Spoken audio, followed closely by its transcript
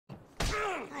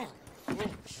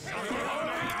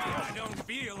I don't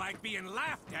feel like being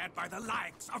laughed at by the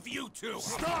likes of you two.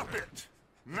 Stop it!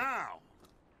 Now!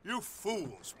 You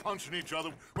fools punching each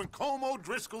other when Colm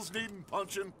O'Driscoll's needing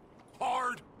punching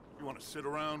hard. You want to sit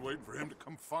around waiting for him to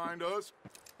come find us?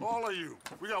 All of you,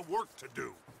 we got work to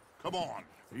do. Come on.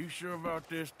 Are you sure about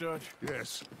this, Dutch?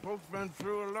 Yes. Folks been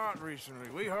through a lot recently.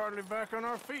 We hardly back on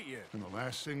our feet yet. And the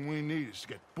last thing we need is to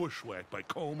get bushwhacked by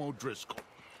Colm O'Driscoll.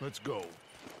 Let's go.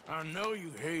 I know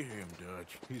you hate him,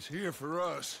 Dutch. He's here for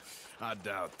us. I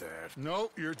doubt that. No,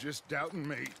 you're just doubting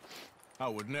me. I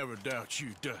would never doubt you,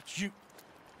 Dutch.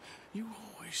 You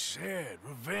always said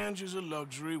revenge is a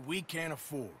luxury we can't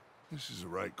afford. This is the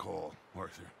right call,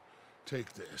 Arthur.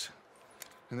 Take this.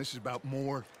 And this is about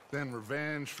more than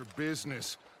revenge for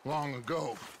business long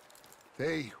ago.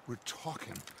 They were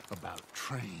talking about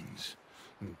trains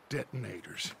and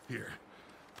detonators here.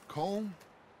 Colm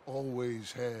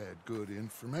always had good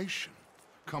information.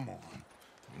 Come on.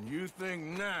 And you think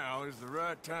now is the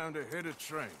right time to hit a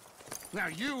train? Now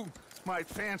you might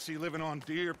fancy living on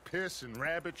deer piss and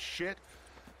rabbit shit.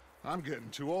 I'm getting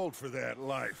too old for that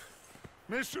life.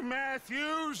 Mr.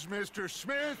 Matthews, Mr.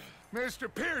 Smith,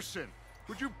 Mr. Pearson,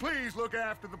 would you please look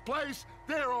after the place?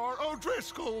 There are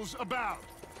O'Driscolls about.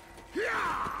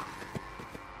 Yeah!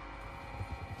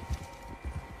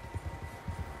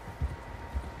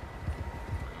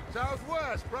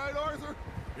 Southwest, right, Arthur?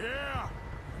 Yeah.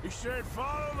 He said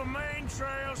follow the main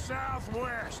trail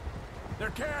southwest. They're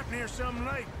camped near some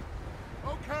lake.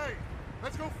 Okay,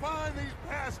 let's go find these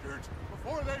bastards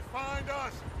before they find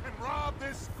us and rob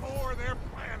this score they're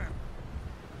planning.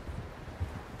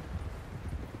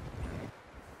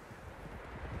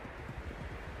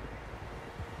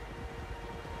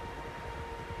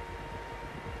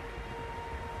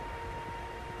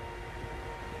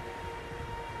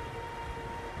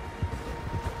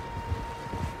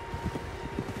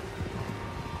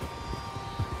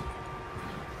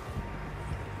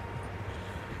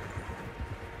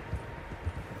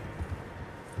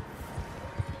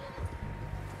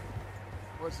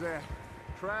 What's that?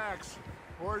 Tracks.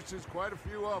 Horses, quite a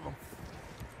few of them.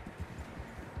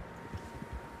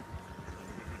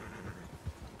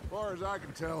 As far as I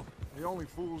can tell, the only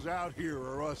fools out here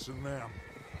are us and them.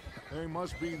 They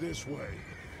must be this way.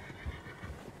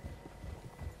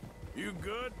 You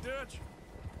good, Dutch?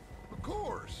 Of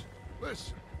course.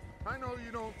 Listen, I know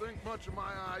you don't think much of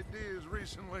my ideas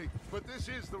recently, but this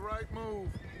is the right move.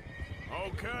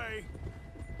 Okay.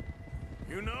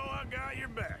 You know I got your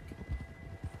back.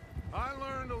 I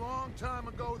learned a long time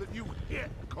ago that you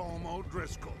hit Colm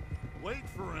O'Driscoll. Wait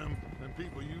for him, and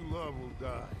people you love will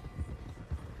die.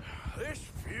 This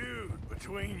feud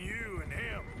between you and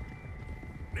him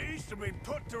needs to be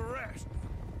put to rest,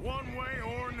 one way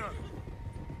or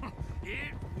another.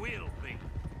 It will be.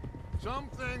 Some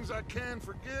things I can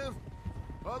forgive,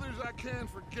 others I can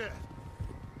forget.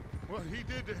 What he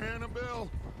did to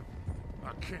Hannibal,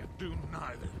 I can't do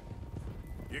neither.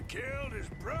 You killed his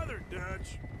brother,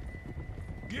 Dutch.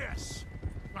 Yes,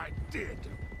 I did.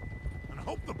 And I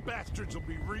hope the bastards will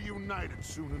be reunited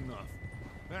soon enough.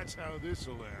 That's how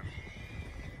this'll end.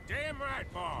 Damn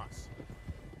right, boss.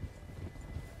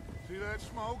 See that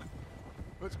smoke?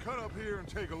 Let's cut up here and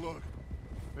take a look.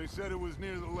 They said it was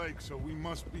near the lake, so we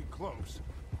must be close.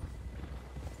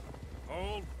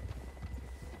 Hold.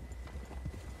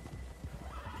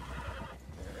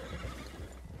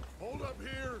 Hold up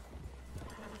here.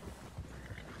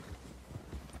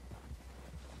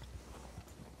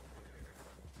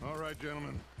 All right,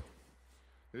 gentlemen.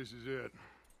 This is it.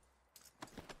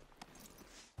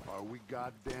 Are we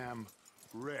goddamn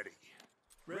ready?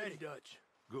 Ready, Dutch.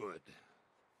 Good.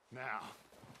 Now,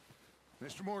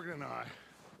 Mr. Morgan and I,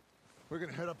 we're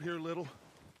gonna head up here a little,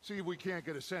 see if we can't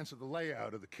get a sense of the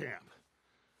layout of the camp.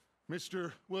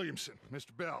 Mr. Williamson,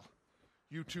 Mr. Bell,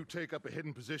 you two take up a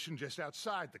hidden position just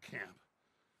outside the camp.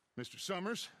 Mr.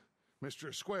 Summers, Mr.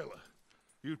 Escuela,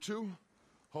 you two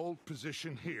hold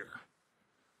position here.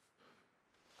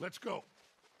 Let's go.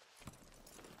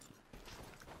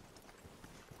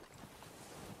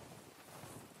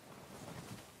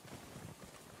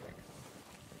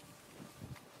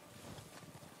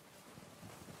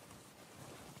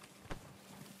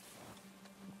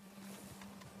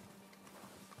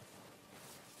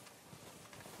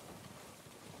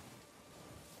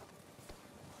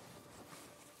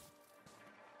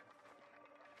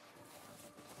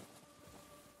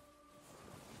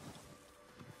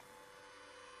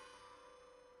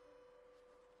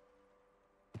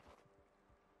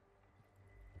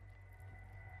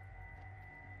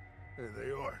 There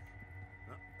they are.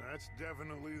 That's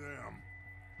definitely them.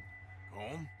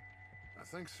 Home? I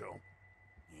think so.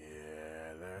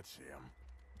 Yeah, That's him.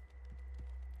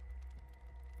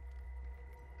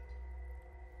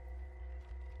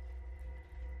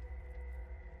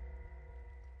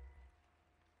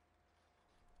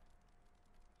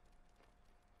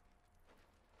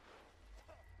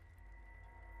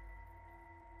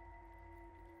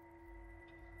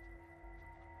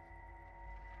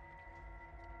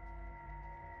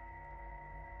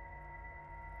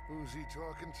 Who's he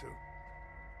talking to?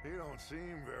 He don't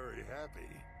seem very happy.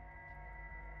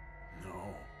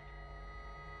 No.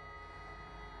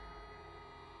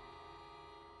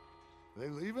 They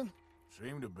leaving?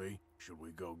 Seem to be. Should we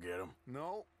go get them?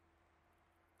 No.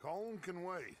 Colm can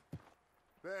wait.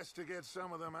 Best to get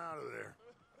some of them out of there.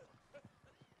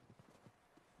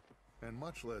 And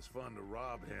much less fun to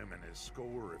rob him and his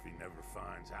score if he never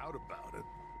finds out about it.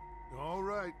 All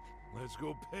right, let's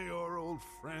go pay our old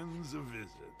friends a visit.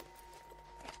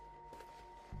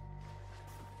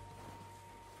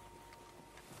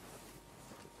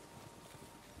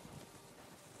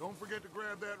 Don't forget to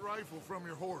grab that rifle from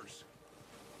your horse.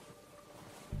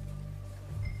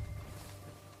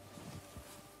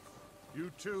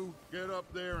 You two, get up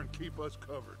there and keep us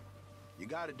covered. You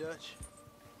got it, Dutch.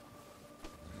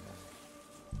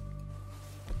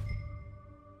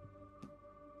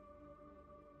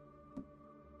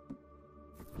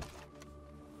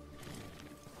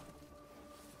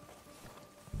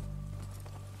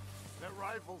 That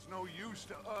rifle's no use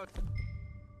to us.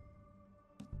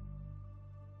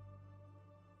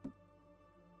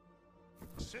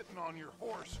 Sitting on your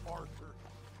horse, Arthur.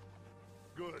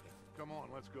 Good. Come on,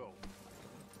 let's go.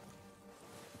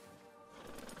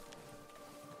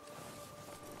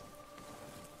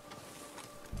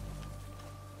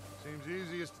 Seems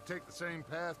easiest to take the same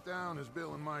path down as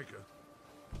Bill and Micah.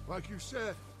 Like you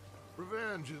said,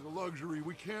 revenge is a luxury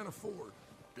we can't afford.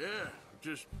 Yeah,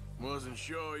 just wasn't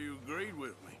sure you agreed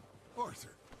with me.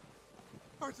 Arthur,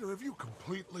 have you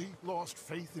completely lost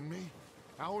faith in me?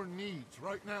 Our needs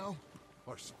right now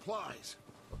are supplies,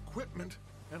 equipment,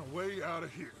 and a way out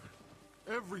of here.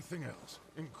 Everything else,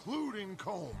 including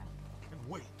Colm, can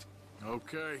wait.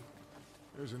 Okay.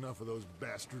 There's enough of those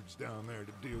bastards down there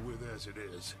to deal with as it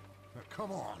is. Now,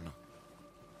 come on.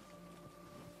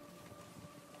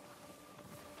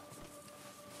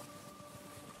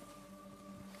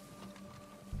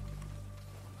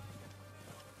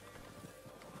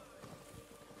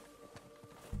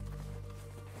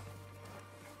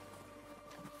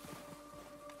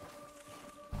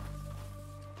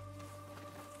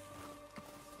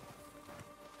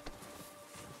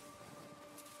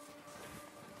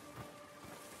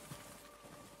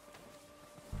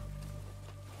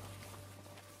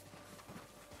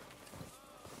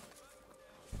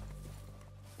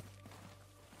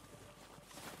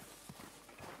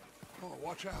 Oh,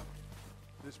 watch out.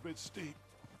 This bit's steep.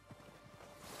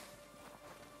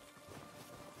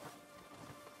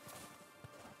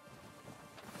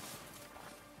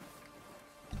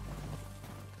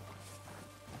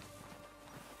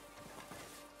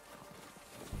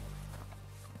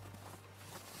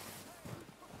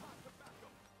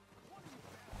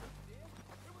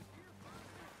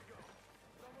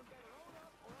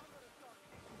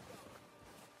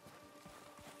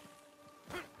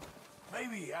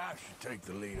 Maybe I should take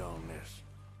the lead on this.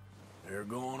 They're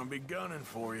going to be gunning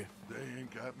for you. They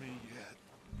ain't got me yet.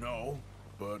 No,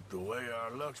 but the way our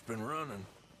luck's been running...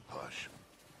 Hush.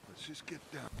 Let's just get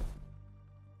down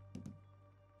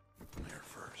there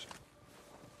first.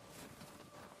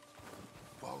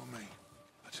 Follow me.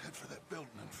 Let's head for that building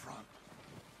in front.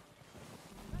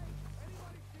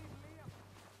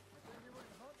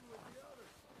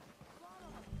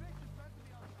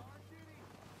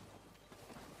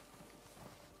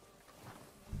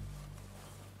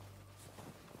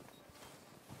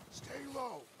 Stay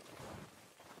low.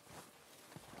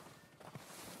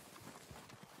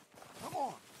 Come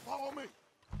on, follow me.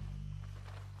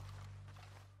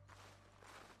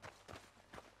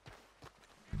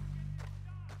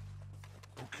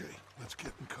 Okay, let's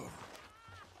get in cover.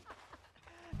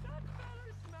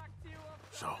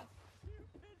 So,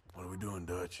 what are we doing,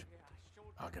 Dutch?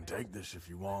 I can take this if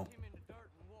you want.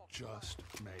 Just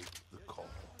make the call.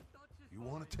 You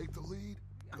want to take the lead?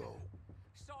 Go.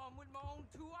 Saw him with my own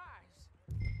 2 eyes.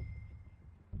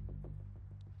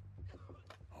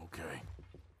 Okay.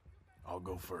 I'll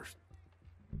go first.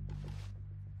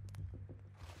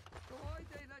 So why'd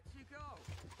they let you go?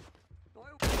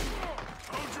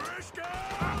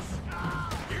 O'Driscolls!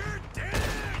 You're dead,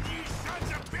 you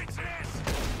sons of bitches!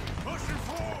 Pushing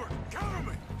forward! Cover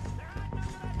me!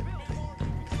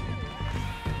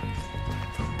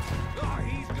 Oh,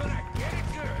 he's gonna get it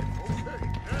good.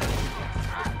 Okay.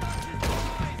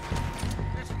 Boys!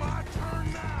 It's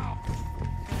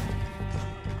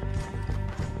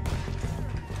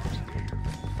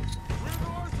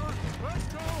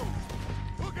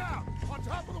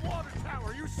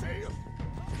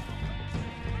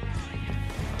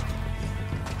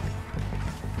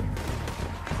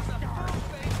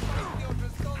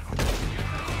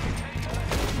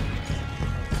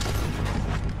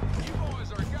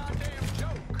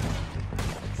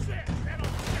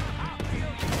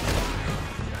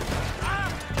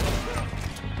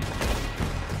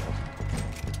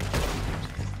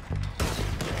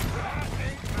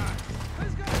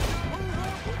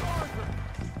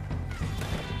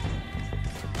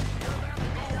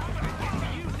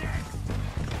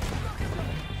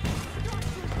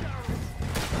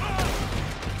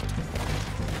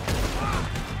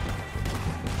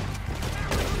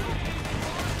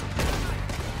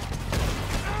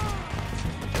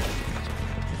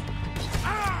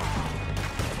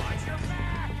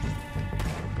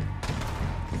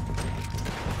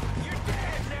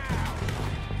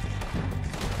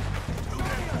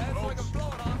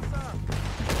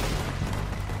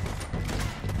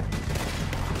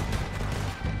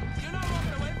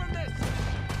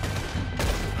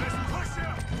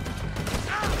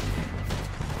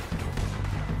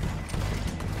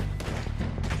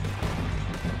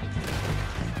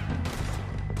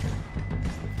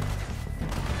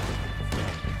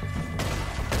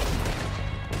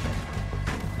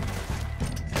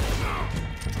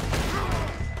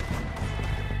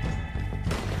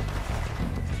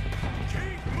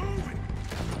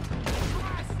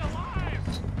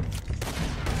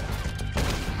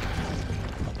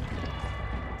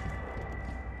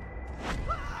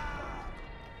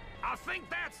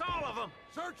That's all of them!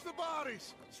 Search the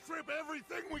bodies! Strip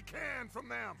everything we can from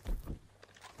them!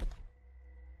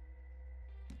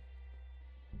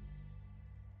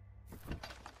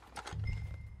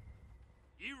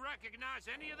 You recognize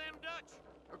any of them, Dutch?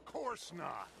 Of course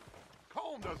not.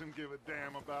 Colm doesn't give a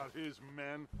damn about his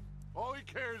men. All he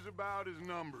cares about is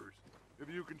numbers.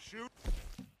 If you can shoot...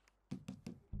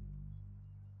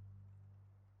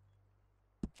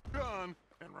 gun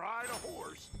and ride a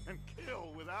horse and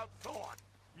kill without thought,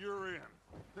 you're in.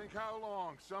 Think how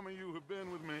long some of you have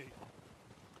been with me.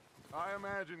 I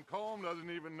imagine Colm doesn't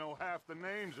even know half the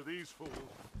names of these fools.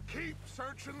 Keep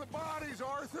searching the bodies,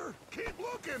 Arthur! Keep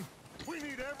looking! We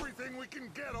need everything we can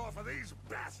get off of these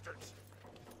bastards!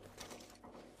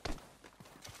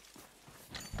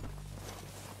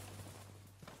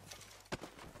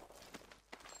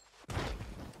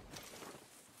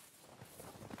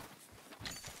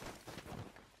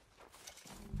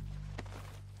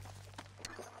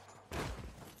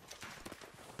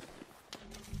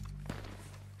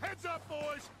 Heads up,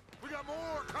 boys! We got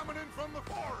more coming in from the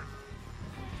forest!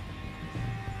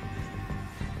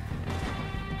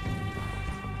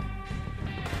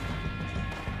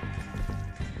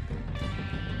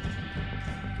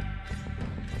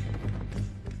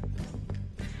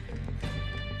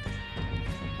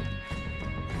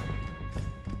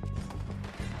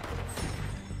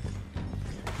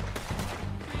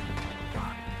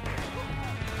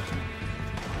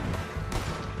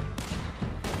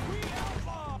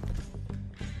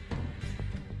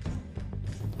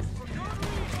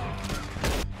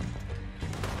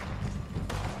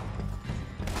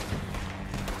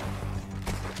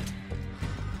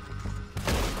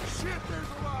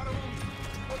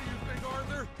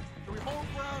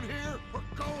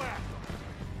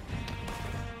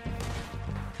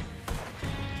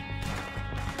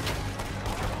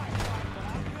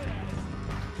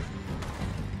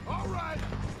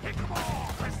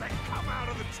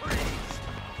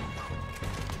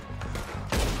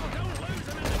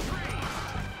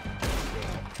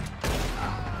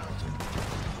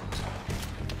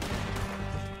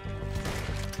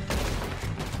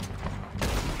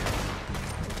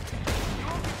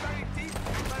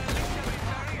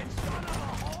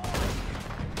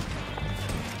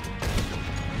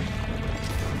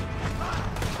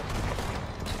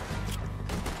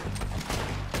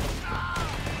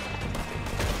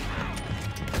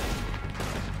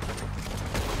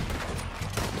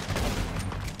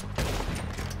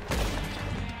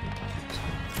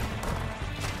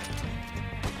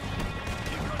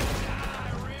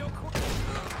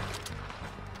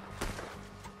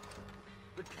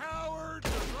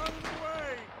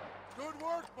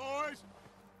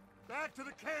 Back to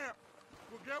the camp.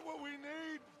 We'll get what we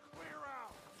need. Clear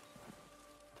out.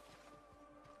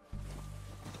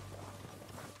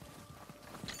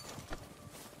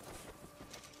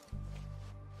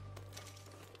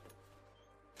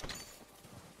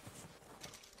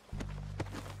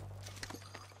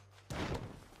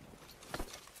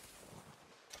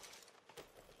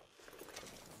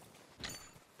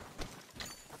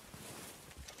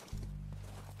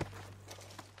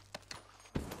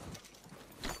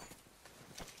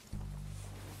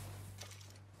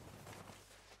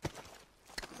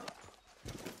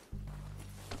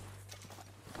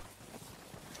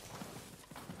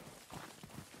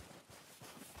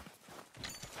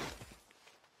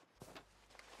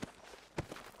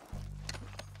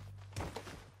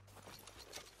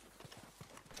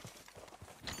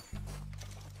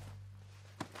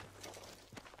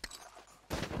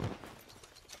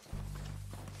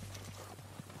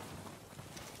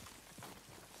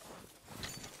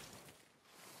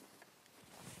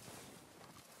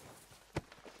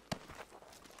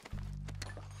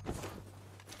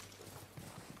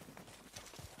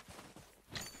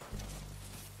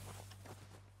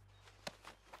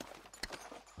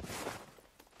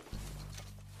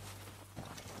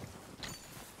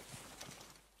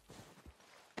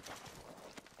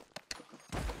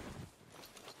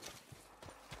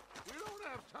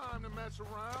 Time to mess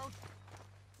around.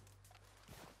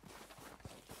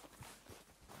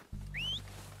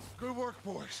 Good work,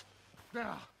 boys.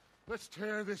 Now, let's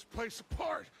tear this place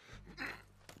apart.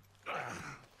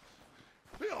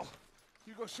 Bill,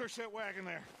 you go search that wagon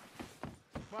there.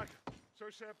 Mike,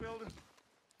 search that building.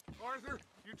 Arthur,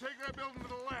 you take that building to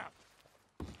the left.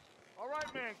 All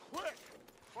right, man, quick.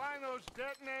 Find those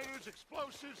detonators,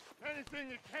 explosives, anything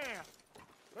you can.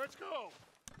 Let's go.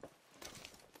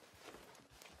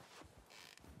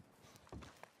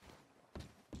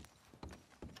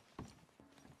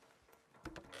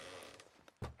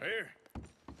 Here.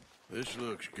 This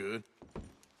looks good.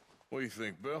 What do you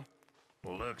think, Bill?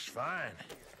 Looks fine.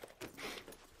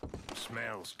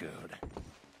 Smells good.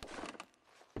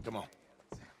 Come on.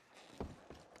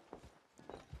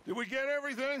 Did we get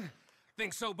everything?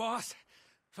 Think so, boss?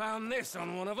 Found this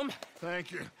on one of them.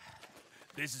 Thank you.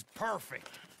 This is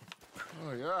perfect.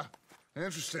 Oh, yeah?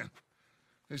 Interesting.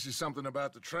 This is something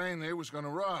about the train they was gonna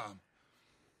rob.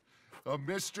 A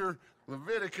Mr.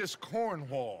 Leviticus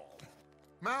Cornwall.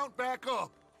 Mount back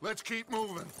up. Let's keep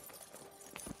moving.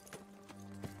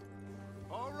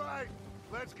 All right,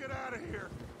 let's get out of here.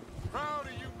 Proud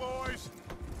of you boys.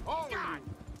 All of God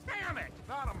you. damn it!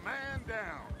 Not a man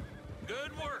down.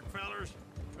 Good work, fellers.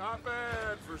 Not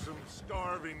bad for some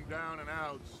starving down and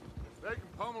outs. They can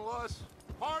pummel us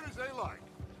hard as they like.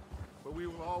 But we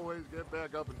will always get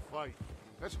back up and fight.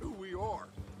 That's who we are.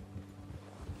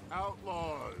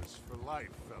 Outlaws for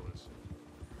life, fellas.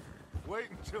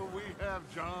 Wait until we have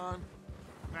John,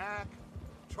 Mac,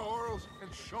 Charles,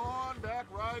 and Sean back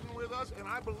riding with us, and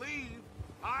I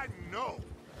know,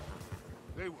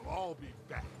 they will all be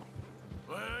back.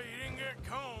 Well, you didn't get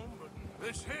Combe, but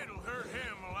this hit'll hurt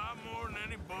him a lot more than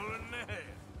any bullet in the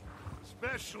head.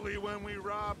 Especially when we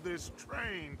rob this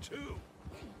train, too.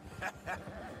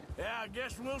 Yeah, I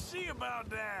guess we'll see about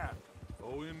that.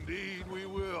 Oh, indeed we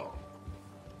will.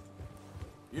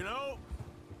 You know,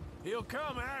 he'll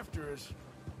come after us.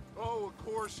 Oh, of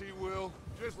course he will,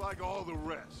 just like all the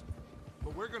rest.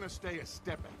 But we're gonna stay a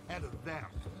step ahead of them.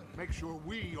 Make sure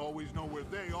we always know where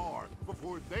they are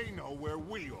before they know where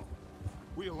we are.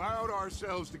 We allowed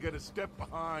ourselves to get a step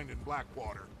behind in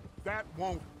Blackwater. That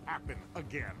won't happen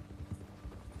again.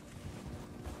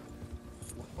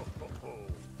 Whoa.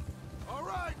 All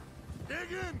right,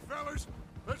 dig in, fellas.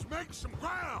 Let's make some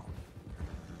ground.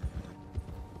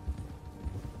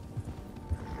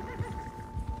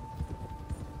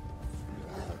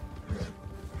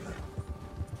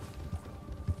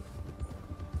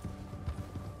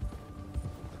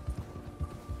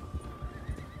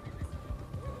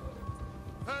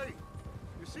 Hey,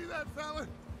 you see that fella?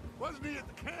 Wasn't he at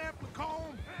the camp with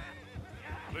Combe?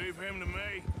 Leave him to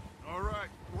me. All right,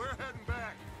 we're heading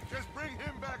back. Just bring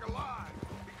him back alive.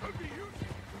 He could be useful.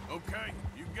 Okay,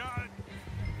 you got it.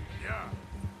 Yeah.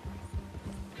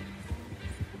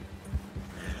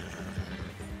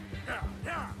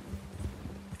 Yeah.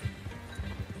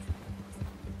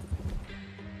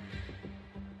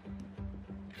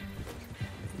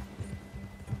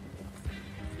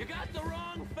 You got the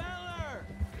wrong feller!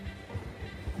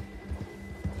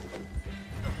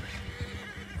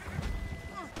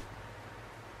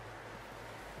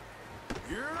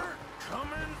 You're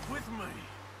coming with me.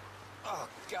 Oh,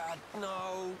 God,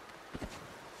 no.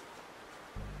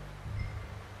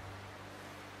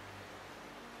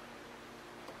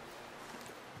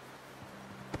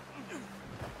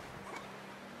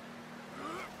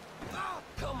 Oh,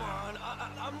 come on.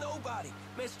 I'm nobody,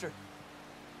 mister.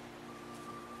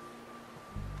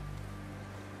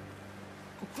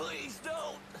 Please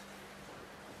don't.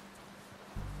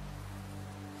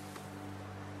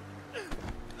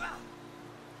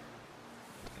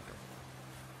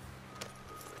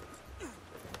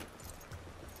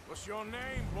 What's your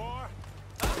name, boy?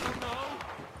 I don't know.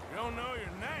 You don't know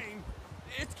your name?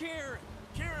 It's Kieran.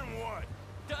 Kieran what?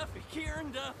 Duffy.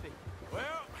 Kieran Duffy.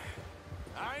 Well,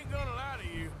 I ain't gonna lie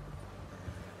to you.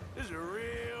 This is a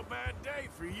real bad day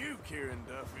for you, Kieran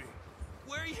Duffy.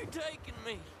 Where are you taking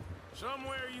me?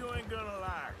 Somewhere you ain't gonna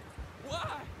like.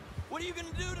 Why? What are you gonna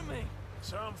do to me?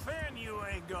 Something you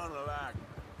ain't gonna like.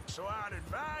 So I'd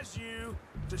advise you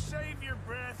to save your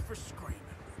breath for screaming.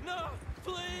 No,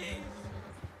 please.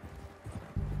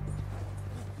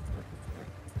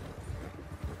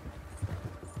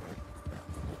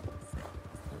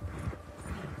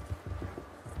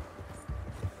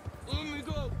 Let me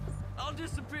go. I'll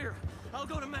disappear. I'll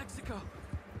go to Mexico.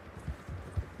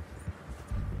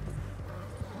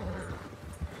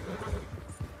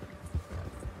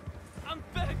 I'm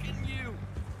begging you.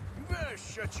 You better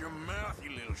shut your mouth,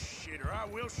 you little shit, or I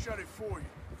will shut it for you.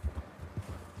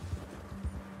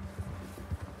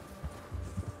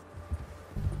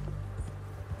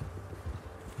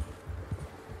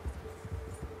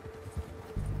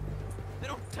 They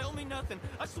don't tell me nothing.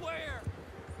 I swear.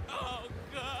 Oh,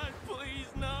 God, please,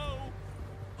 no.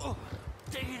 Oh,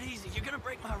 take it easy. You're gonna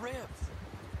break my ribs.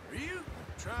 Are you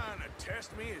trying to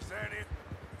test me? Is that it?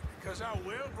 Because I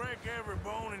will break every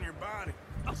bone in your body.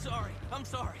 I'm sorry. I'm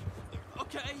sorry.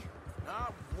 Okay?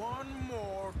 Not one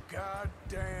more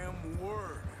goddamn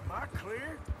word. Am I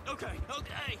clear? Okay,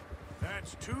 okay.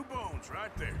 That's 2 bones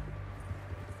right there.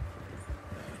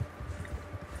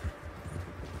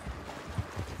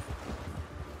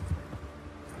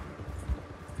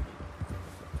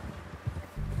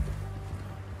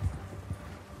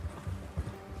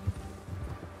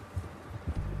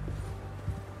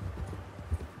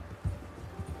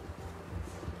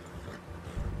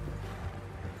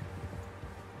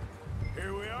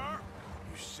 Here we are,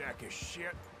 you sack of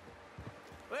shit.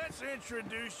 Let's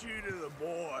introduce you to the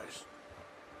boys.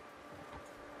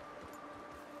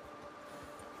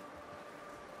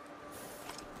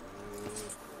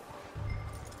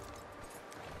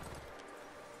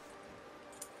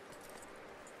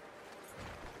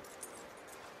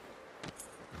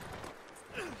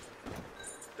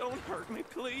 Don't hurt me,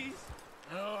 please.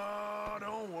 Oh,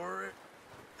 don't worry.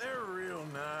 They're real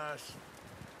nice.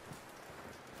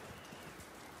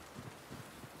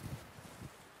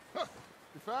 Huh.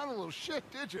 You found a little shit,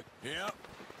 did you? Yep.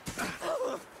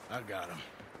 I got him.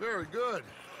 Very good.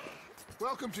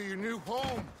 Welcome to your new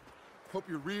home. Hope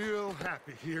you're real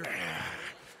happy here.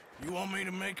 You want me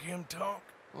to make him talk?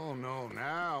 Oh, no,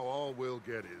 now all we'll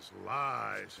get is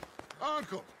lies.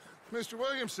 Uncle, Mr.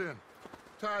 Williamson,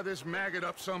 tie this maggot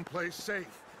up someplace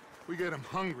safe. We get him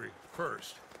hungry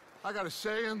first. I got a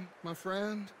saying, my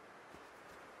friend.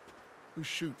 We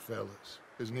shoot fellas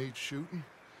as need shooting,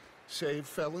 save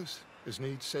fellas as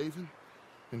need saving,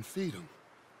 and feed 'em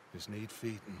as need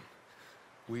feeding.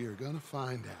 We are gonna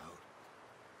find out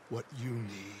what you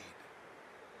need.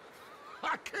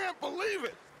 I can't believe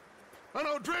it! An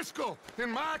O'Driscoll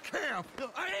in my camp!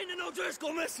 I ain't an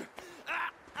O'Driscoll, mister!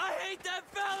 I hate that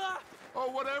fella! Oh,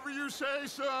 whatever you say,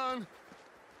 son.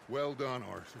 Well done,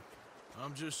 Arthur.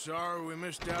 I'm just sorry we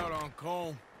missed out on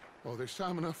Colm. Oh, there's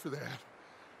time enough for that.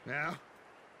 Now,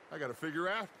 I gotta figure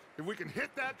out if we can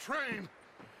hit that train.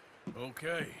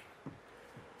 Okay.